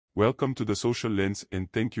Welcome to the Social Lens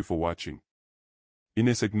and thank you for watching. In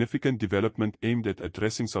a significant development aimed at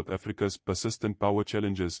addressing South Africa's persistent power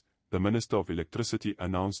challenges, the Minister of Electricity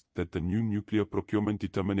announced that the new nuclear procurement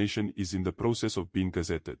determination is in the process of being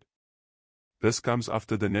gazetted. This comes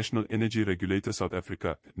after the National Energy Regulator South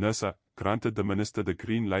Africa, NERSA, granted the minister the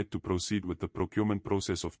green light to proceed with the procurement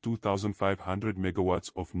process of 2,500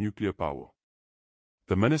 megawatts of nuclear power.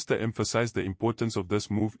 The minister emphasized the importance of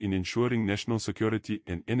this move in ensuring national security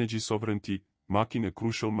and energy sovereignty, marking a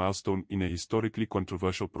crucial milestone in a historically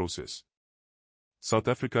controversial process. South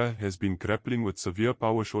Africa has been grappling with severe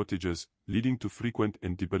power shortages, leading to frequent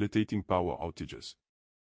and debilitating power outages.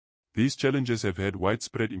 These challenges have had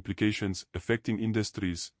widespread implications affecting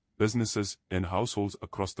industries, businesses, and households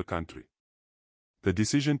across the country. The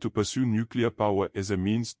decision to pursue nuclear power as a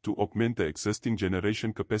means to augment the existing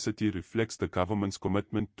generation capacity reflects the government's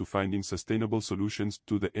commitment to finding sustainable solutions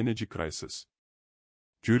to the energy crisis.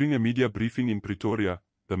 During a media briefing in Pretoria,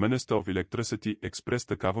 the Minister of Electricity expressed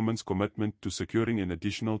the government's commitment to securing an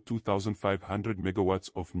additional 2,500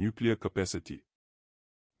 megawatts of nuclear capacity.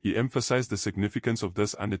 He emphasized the significance of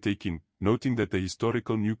this undertaking, noting that the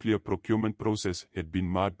historical nuclear procurement process had been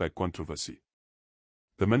marred by controversy.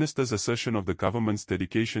 The minister's assertion of the government's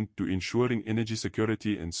dedication to ensuring energy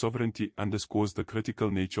security and sovereignty underscores the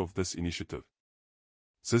critical nature of this initiative.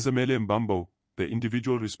 Sizimele Mbambo, the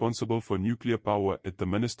individual responsible for nuclear power at the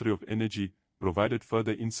Ministry of Energy, provided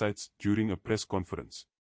further insights during a press conference.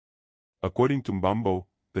 According to Mbambo,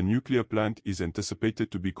 the nuclear plant is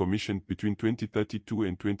anticipated to be commissioned between 2032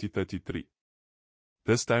 and 2033.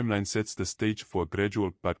 This timeline sets the stage for a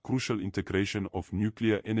gradual but crucial integration of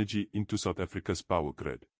nuclear energy into South Africa's power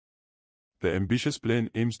grid. The ambitious plan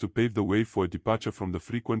aims to pave the way for a departure from the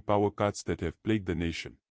frequent power cuts that have plagued the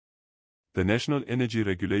nation. The National Energy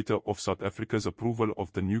Regulator of South Africa's approval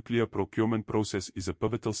of the nuclear procurement process is a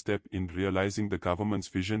pivotal step in realizing the government's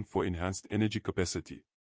vision for enhanced energy capacity.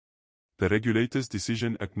 The regulator's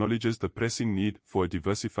decision acknowledges the pressing need for a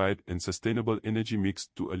diversified and sustainable energy mix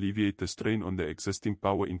to alleviate the strain on the existing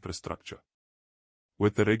power infrastructure.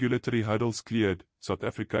 With the regulatory hurdles cleared, South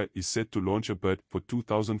Africa is set to launch a bid for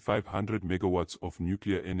 2,500 megawatts of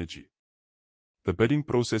nuclear energy. The bidding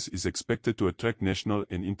process is expected to attract national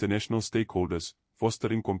and international stakeholders,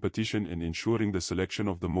 fostering competition and ensuring the selection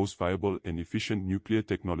of the most viable and efficient nuclear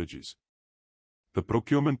technologies. The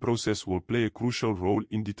procurement process will play a crucial role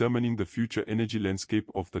in determining the future energy landscape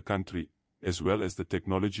of the country, as well as the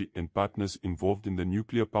technology and partners involved in the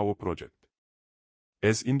nuclear power project.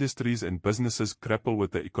 As industries and businesses grapple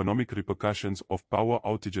with the economic repercussions of power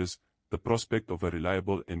outages, the prospect of a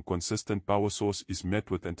reliable and consistent power source is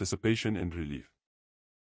met with anticipation and relief.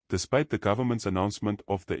 Despite the government's announcement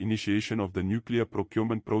of the initiation of the nuclear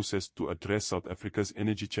procurement process to address South Africa's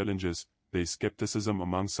energy challenges, there is skepticism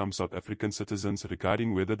among some South African citizens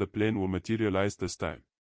regarding whether the plan will materialize this time.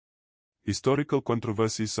 Historical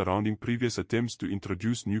controversies surrounding previous attempts to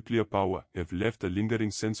introduce nuclear power have left a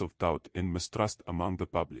lingering sense of doubt and mistrust among the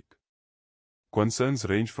public. Concerns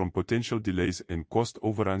range from potential delays and cost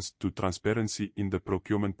overruns to transparency in the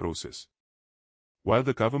procurement process. While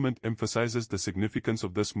the government emphasizes the significance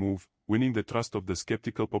of this move, winning the trust of the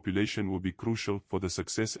skeptical population will be crucial for the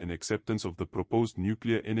success and acceptance of the proposed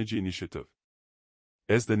nuclear energy initiative.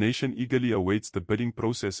 As the nation eagerly awaits the bidding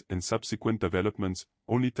process and subsequent developments,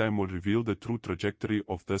 only time will reveal the true trajectory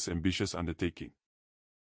of this ambitious undertaking.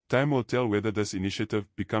 Time will tell whether this initiative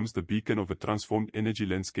becomes the beacon of a transformed energy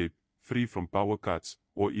landscape, free from power cuts,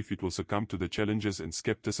 or if it will succumb to the challenges and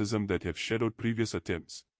skepticism that have shadowed previous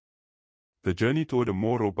attempts. The journey toward a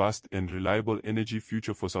more robust and reliable energy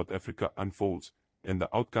future for South Africa unfolds, and the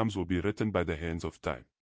outcomes will be written by the hands of time.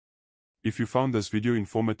 If you found this video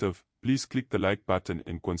informative, please click the like button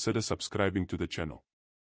and consider subscribing to the channel.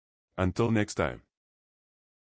 Until next time.